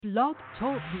Blog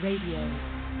Talk Radio.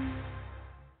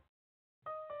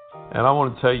 And I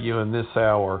want to tell you in this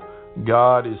hour,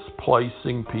 God is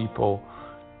placing people,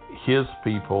 His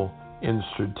people, in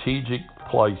strategic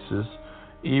places,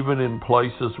 even in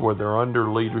places where they're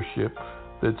under leadership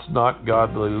that's not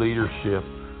godly leadership,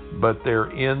 but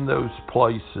they're in those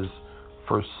places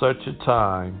for such a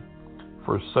time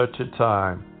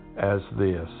as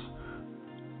this.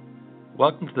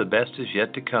 Welcome to The Best Is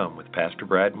Yet to Come with Pastor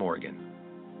Brad Morgan.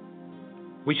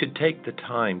 We should take the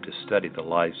time to study the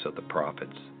lives of the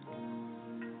prophets.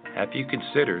 Have you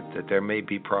considered that there may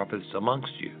be prophets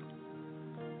amongst you?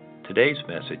 Today's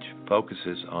message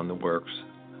focuses on the works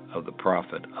of the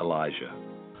prophet Elijah.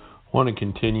 I want to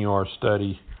continue our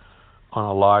study on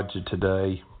Elijah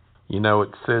today. You know, it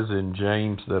says in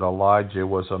James that Elijah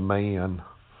was a man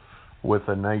with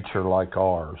a nature like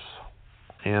ours.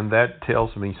 And that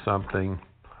tells me something.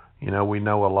 You know, we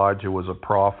know Elijah was a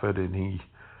prophet and he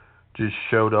just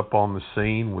showed up on the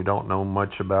scene. We don't know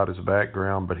much about his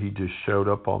background, but he just showed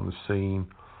up on the scene.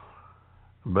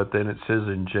 But then it says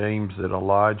in James that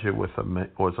Elijah was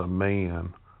a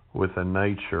man with a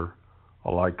nature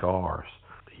like ours.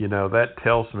 You know, that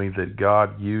tells me that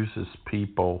God uses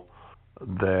people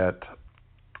that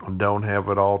don't have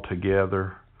it all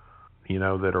together, you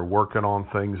know, that are working on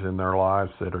things in their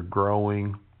lives, that are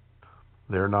growing.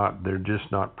 They're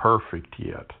just not perfect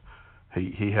yet.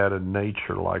 He had a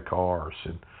nature like ours,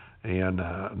 and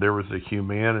there was a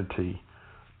humanity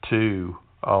to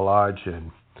Elijah.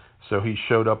 And so he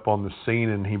showed up on the scene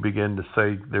and he began to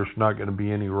say, there's not going to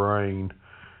be any rain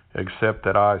except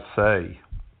that I say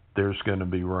there's going to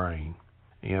be rain.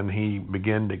 And he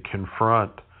began to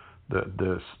confront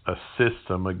a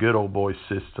system, a good old boy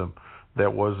system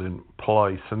that was in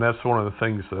place. And that's one of the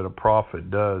things that a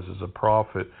prophet does, is a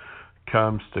prophet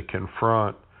comes to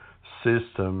confront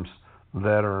systems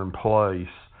that are in place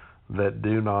that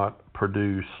do not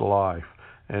produce life.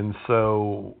 And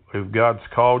so if God's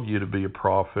called you to be a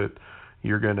prophet,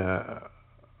 you're going to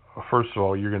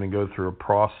go through a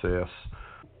process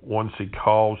once He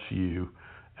calls you,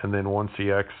 and then once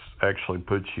He actually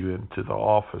puts you into the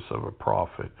office of a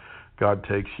prophet, God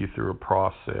takes you through a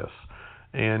process.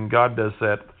 And God does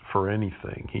that for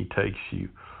anything. He takes you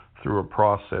through a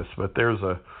process. But there's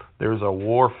a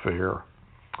warfare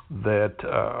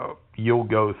that you'll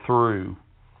go through,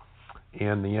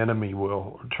 and the enemy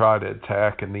will try to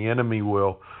attack, and the enemy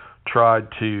will try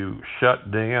to shut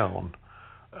down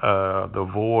the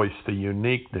voice, the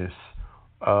uniqueness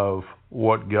of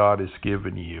what God has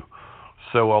given you.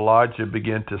 So Elijah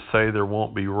began to say there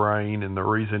won't be rain, and the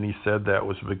reason he said that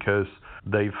was because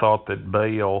they thought that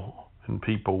Baal, and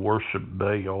people worship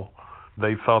Baal,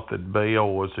 they thought that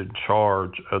Baal was in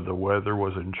charge of the weather,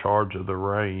 was in charge of the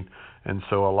rain. And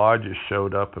so Elijah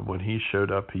showed up, and when he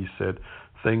showed up, he said,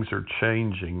 things are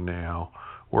changing now.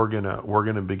 We're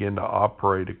gonna begin to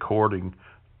operate according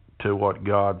to what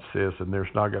God says, and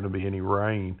there's not going to be any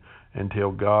rain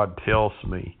until God tells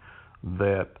me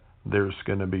that there's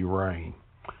going to be rain.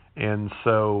 And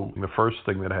so the first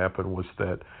thing that happened was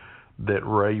that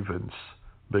ravens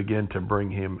began to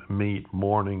bring him meat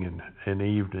morning and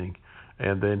evening,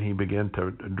 and then he began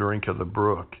to drink of the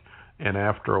brook. And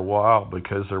after a while,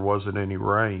 because there wasn't any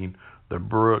rain, the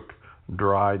brook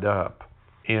dried up.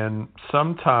 And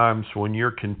sometimes when you're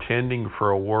contending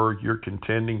for a word, you're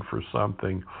contending for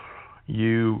something,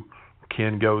 you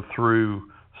can go through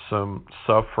some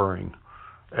suffering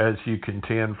as you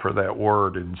contend for that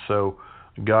word. And so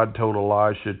God told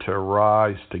Elijah to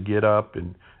arise, to get up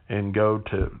and go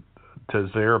to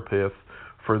Zarephath,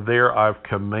 for there I've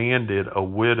commanded a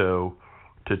widow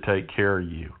to take care of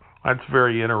you. That's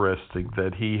very interesting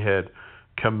that he had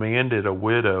commanded a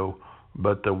widow,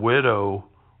 but the widow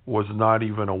was not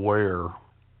even aware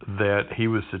that he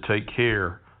was to take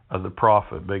care of the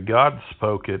prophet. But God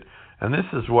spoke it, and this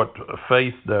is what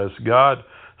faith does. God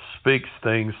speaks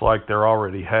things like they're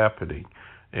already happening.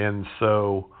 And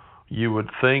so you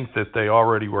would think that they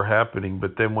already were happening,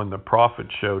 but then when the prophet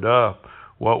showed up,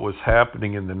 what was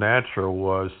happening in the natural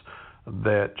was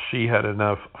that she had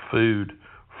enough food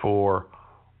for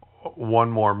one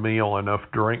more meal, enough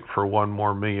drink for one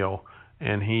more meal,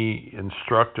 and he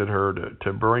instructed her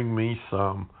to bring me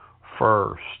some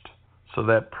first. So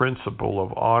that principle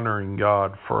of honoring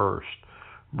God first,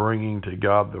 bringing to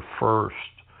God the first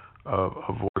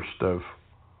of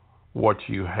what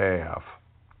you have.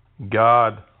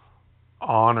 God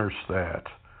honors that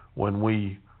when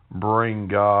we bring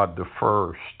God the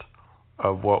first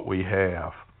of what we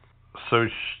have. So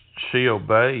she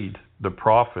obeyed the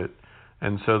prophet.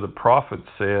 And so the prophet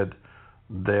said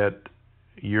that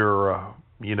you're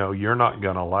not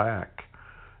going to lack.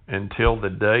 until the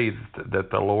day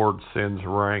that the Lord sends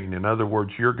rain. In other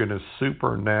words, you're going to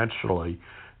supernaturally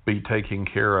be taken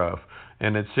care of.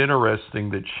 And it's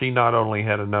interesting that she not only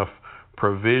had enough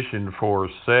provision for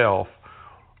herself,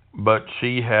 but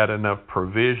she had enough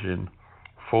provision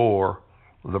for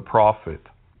the prophet.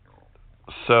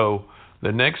 So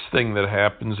the next thing that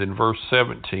happens in verse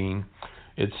 17,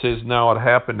 it says, "Now it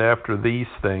happened after these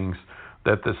things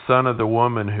that the son of the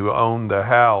woman who owned the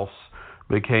house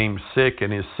became sick,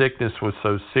 and his sickness was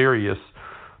so serious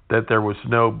that there was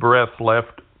no breath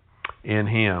left in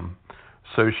him.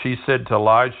 So she said to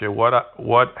Elijah,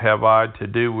 What have I to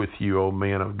do with you, O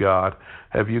man of God?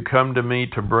 Have you come to me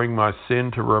to bring my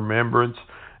sin to remembrance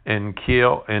and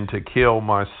to kill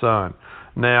my son?"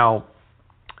 Now,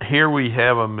 here we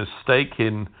have a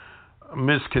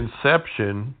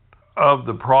misconception of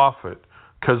the prophet,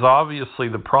 because obviously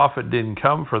the prophet didn't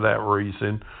come for that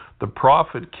reason. The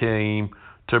prophet came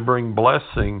to bring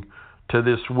blessing to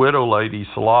this widow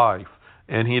lady's life,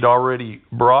 and he'd already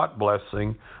brought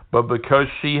blessing, but because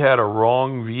she had a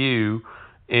wrong view,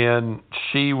 and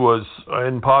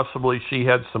possibly she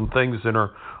had some things in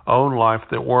her own life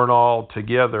that weren't all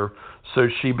together, so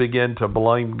she began to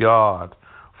blame God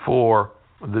for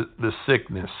the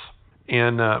sickness.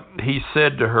 And he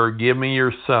said to her, "Give me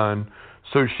your son."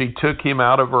 So she took him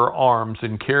out of her arms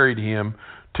and carried him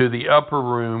to the upper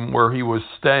room where he was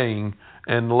staying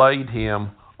and laid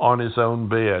him on his own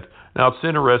bed. Now it's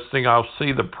interesting, I'll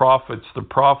see the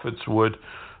prophets would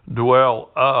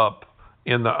dwell up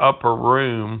in the upper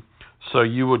room. So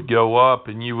you would go up,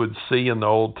 and you would see in the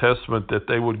Old Testament that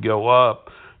they would go up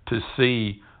to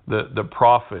see the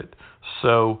prophet.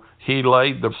 So he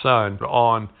laid the son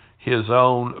on his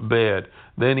own bed.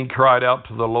 Then he cried out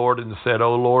to the Lord and said,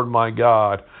 "O Lord my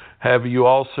God, have you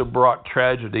also brought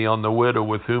tragedy on the widow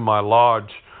with whom I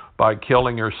lodge by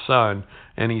killing her son?"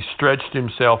 And he stretched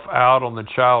himself out on the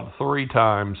child 3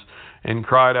 times and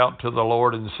cried out to the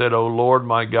Lord and said, "O Lord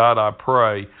my God, I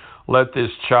pray, let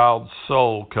this child's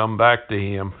soul come back to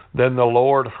him." Then the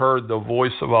Lord heard the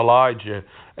voice of Elijah,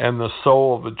 and the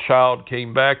soul of the child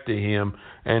came back to him,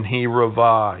 and he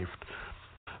revived.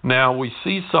 Now we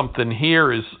see something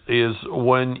here is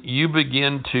when you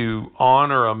begin to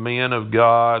honor a man of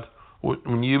God,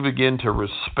 when you begin to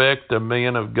respect a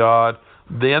man of God,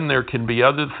 then there can be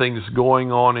other things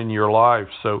going on in your life.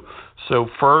 So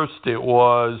first it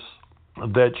was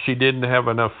that she didn't have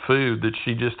enough food, that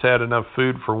she just had enough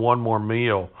food for one more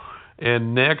meal.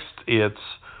 And next it's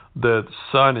the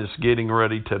son is getting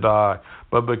ready to die.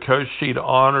 But because she'd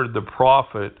honored the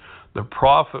prophet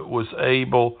was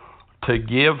able to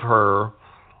give her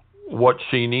what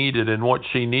she needed, and what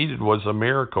she needed was a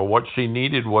miracle. What she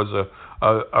needed was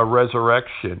a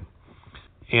resurrection.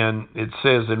 And it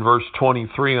says in verse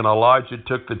 23, "And Elijah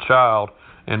took the child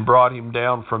and brought him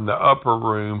down from the upper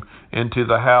room into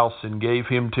the house and gave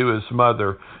him to his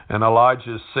mother. And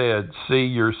Elijah said, 'See,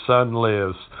 your son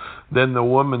lives.' Then the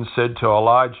woman said to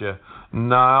Elijah,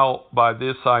 'Now by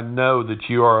this I know that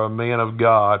you are a man of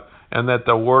God, and that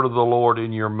the word of the Lord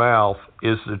in your mouth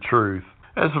is the truth.'"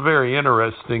 That's very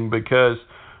interesting, because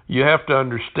you have to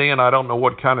understand, I don't know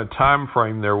what kind of time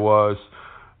frame there was,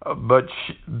 but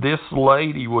this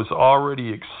lady was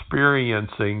already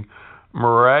experiencing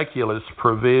miraculous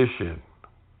provision.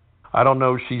 I don't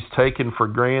know if she's taken for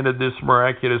granted this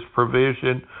miraculous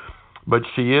provision, but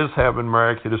she is having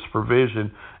miraculous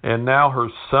provision, and now her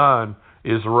son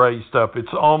is raised up.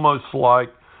 It's almost like,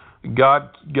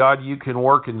 God, you can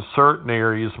work in certain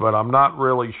areas, but I'm not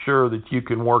really sure that you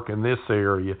can work in this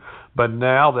area. But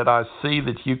now that I see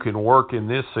that you can work in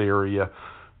this area,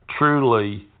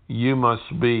 truly you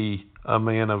must be a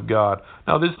man of God.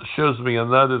 Now this shows me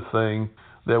another thing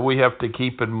that we have to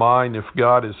keep in mind if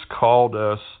God has called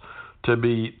us to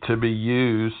be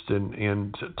used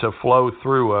and to flow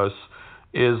through us,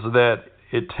 is that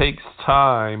it takes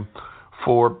time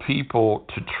for people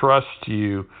to trust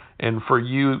you and for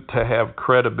you to have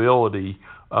credibility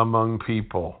among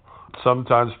people.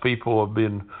 Sometimes people have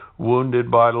been wounded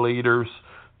by leaders,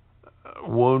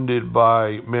 wounded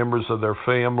by members of their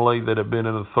family that have been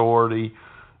in authority,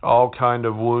 all kind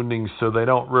of wounding, so they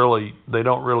don't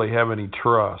really have any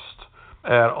trust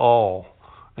at all.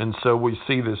 And so we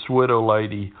see this widow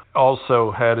lady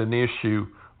also had an issue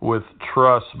with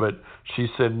trust, but she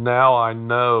said, "Now I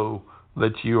know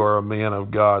that you are a man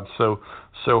of God." So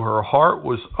her heart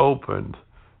was opened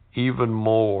even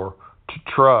more to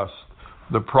trust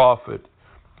the prophet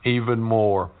even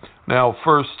more. Now,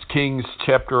 1 Kings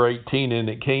chapter 18, "And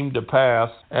it came to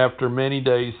pass after many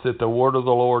days that the word of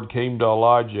the Lord came to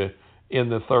Elijah in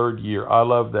the 3rd year." I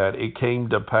love that. It came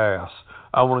to pass.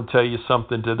 I want to tell you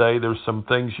something today. There's some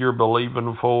things you're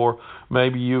believing for.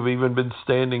 Maybe you've even been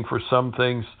standing for some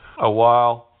things a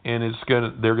while, and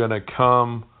they're going to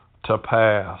come to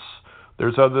pass.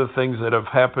 There's other things that have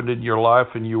happened in your life,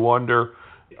 and you wonder,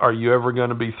 are you ever going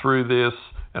to be through this?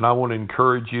 And I want to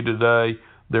encourage you today,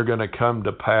 they're going to come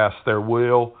to pass. There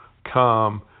will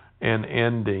come an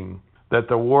ending. That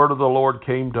the word of the Lord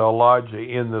came to Elijah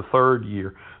in the 3rd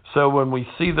year. So when we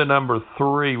see the number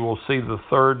 3, we'll see the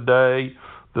 3rd day,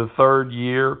 the 3rd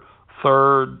year.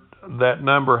 3rd, that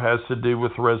number has to do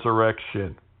with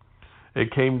resurrection.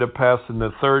 It came to pass in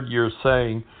the 3rd year,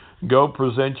 saying, Go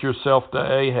present yourself to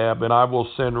Ahab, and I will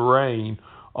send rain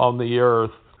on the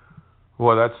earth.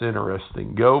 Well, that's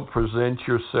interesting. Go present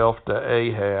yourself to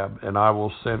Ahab, and I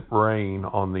will send rain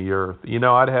on the earth.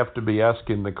 I'd have to be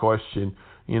asking the question,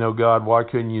 God, why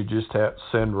couldn't you just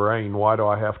send rain? Why do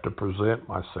I have to present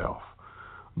myself?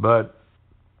 But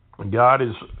God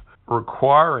is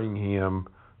requiring him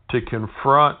to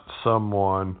confront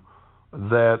someone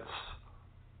that's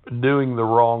doing the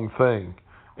wrong thing,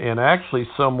 and actually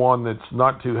someone that's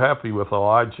not too happy with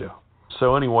Elijah.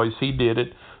 So anyways, he did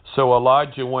it. So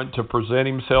Elijah went to present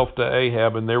himself to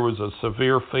Ahab, and there was a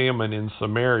severe famine in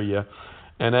Samaria,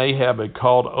 and Ahab had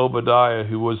called Obadiah,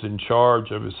 who was in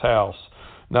charge of his house.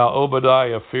 Now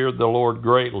Obadiah feared the Lord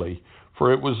greatly,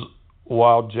 for it was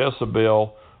while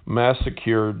Jezebel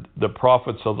massacred the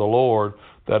prophets of the Lord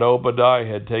that Obadiah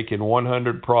had taken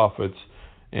 100 prophets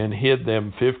and hid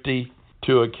them 50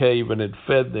 to a cave and had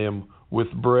fed them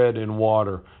with bread and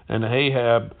water. And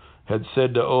Ahab had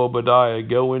said to Obadiah,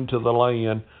 Go into the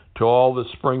land, to all the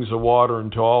springs of water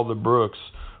and to all the brooks.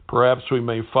 Perhaps we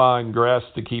may find grass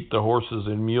to keep the horses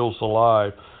and mules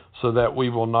alive, so that we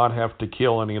will not have to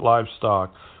kill any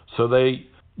livestock. So they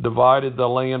divided the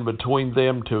land between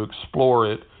them to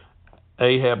explore it.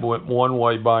 Ahab went one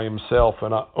way by himself,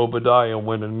 and Obadiah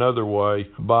went another way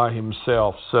by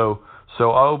himself. So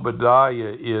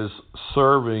Obadiah is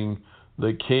serving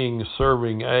the king,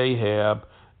 serving Ahab,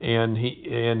 and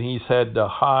he's had to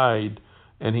hide,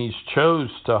 and he's chose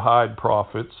to hide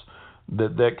prophets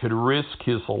that could risk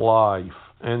his life.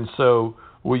 And so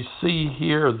we see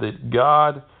here that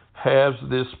God has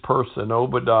this person,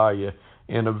 Obadiah,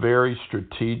 in a very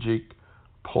strategic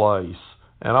place.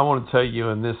 And I want to tell you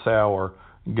in this hour,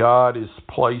 God is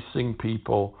placing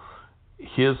people,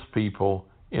 his people,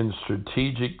 in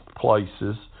strategic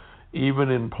places, even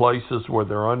in places where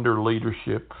they're under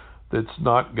leadership that's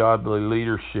not godly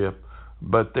leadership,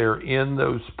 but they're in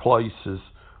those places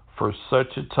for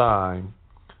such a time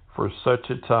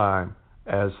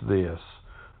as this.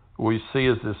 We see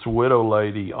as this widow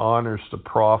lady honors the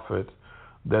prophet,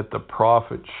 that the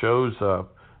prophet shows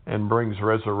up and brings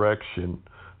resurrection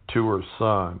to her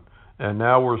son. And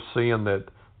now we're seeing that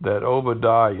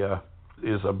Obadiah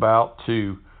is about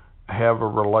to have a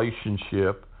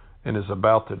relationship and is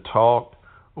about to talk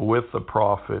with the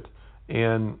prophet.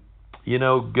 And,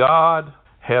 God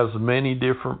has many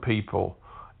different people,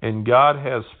 and God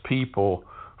has people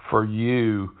for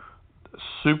you,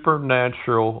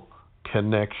 supernatural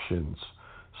connections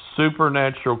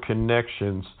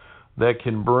that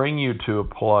can bring you to a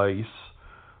place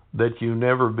that you've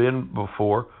never been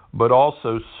before, but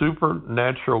also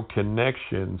supernatural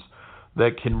connections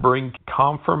that can bring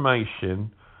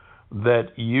confirmation that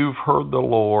you've heard the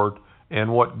Lord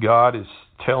and what God is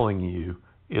telling you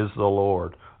is the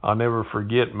Lord. I'll never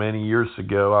forget, many years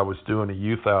ago, I was doing a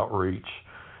youth outreach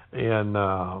and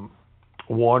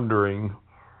wondering,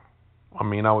 I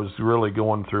was really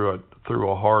going through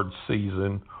a hard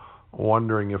season,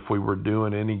 wondering if we were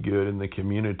doing any good in the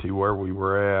community where we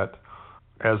were at.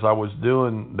 As I was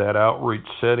doing that outreach,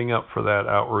 setting up for that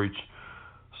outreach,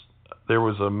 there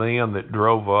was a man that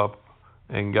drove up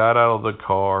and got out of the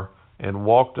car and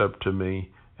walked up to me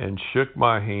and shook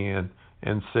my hand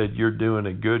and said, "You're doing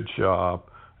a good job."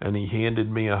 And he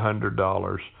handed me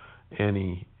 $100, and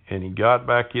he got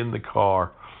back in the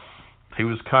car. He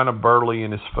was kind of burly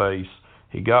in his face.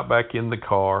 He got back in the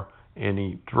car and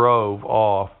he drove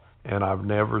off, and I've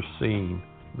never seen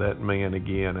that man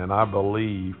again. And I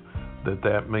believe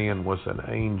that man was an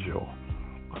angel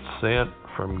sent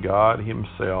from God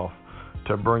himself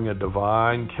to bring a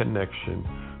divine connection,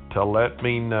 to let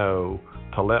me know,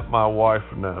 to let my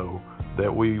wife know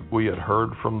that we had heard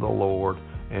from the Lord,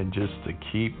 and just to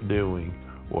keep doing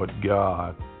what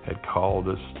God had called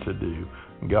us to do.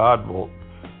 God will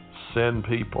send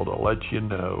people to let you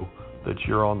know that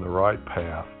you're on the right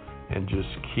path, and just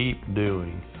keep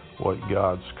doing what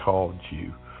God's called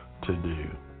you to do.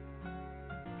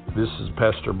 This is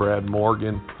Pastor Brad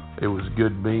Morgan. It was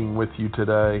good being with you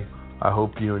today. I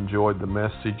hope you enjoyed the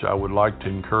message. I would like to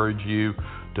encourage you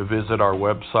to visit our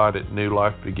website at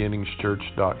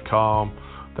newlifebeginningschurch.com.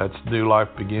 That's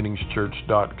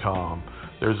newlifebeginningschurch.com.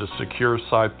 There's a secure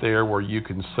site there where you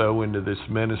can sow into this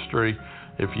ministry.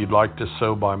 If you'd like to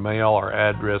sow by mail, our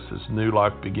address is New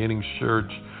Life Beginnings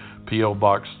Church, P.O.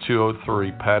 Box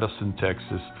 203, Pattison,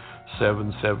 Texas,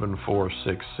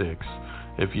 77466.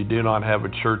 If you do not have a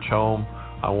church home,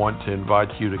 I want to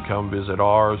invite you to come visit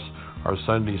ours. Our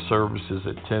Sunday service is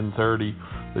at 10:30.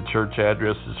 The church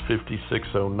address is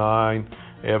 5609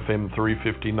 FM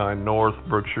 359 North,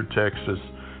 Brookshire, Texas,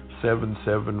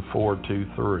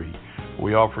 77423.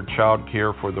 We offer child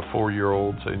care for the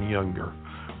 4-year-olds and younger.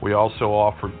 We also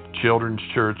offer children's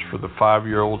church for the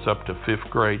 5-year-olds up to 5th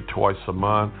grade twice a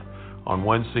month. On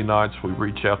Wednesday nights, we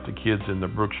reach out to kids in the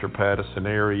Brookshire-Pattison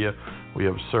area. We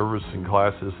have service and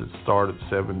classes that start at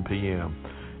 7 p.m.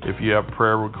 If you have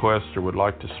prayer requests or would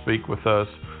like to speak with us,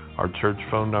 our church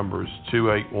phone number is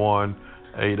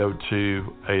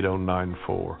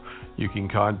 281-802-8094. You can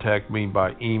contact me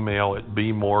by email at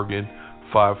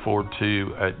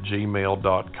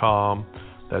bmorgan542@gmail.com.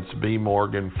 That's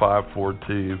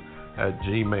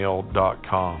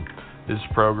bmorgan542@gmail.com. This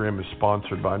program is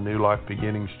sponsored by New Life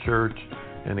Beginnings Church.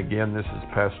 And again, this is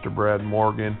Pastor Brad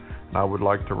Morgan. And I would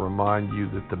like to remind you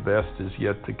that the best is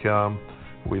yet to come.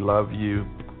 We love you,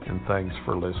 and thanks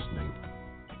for listening.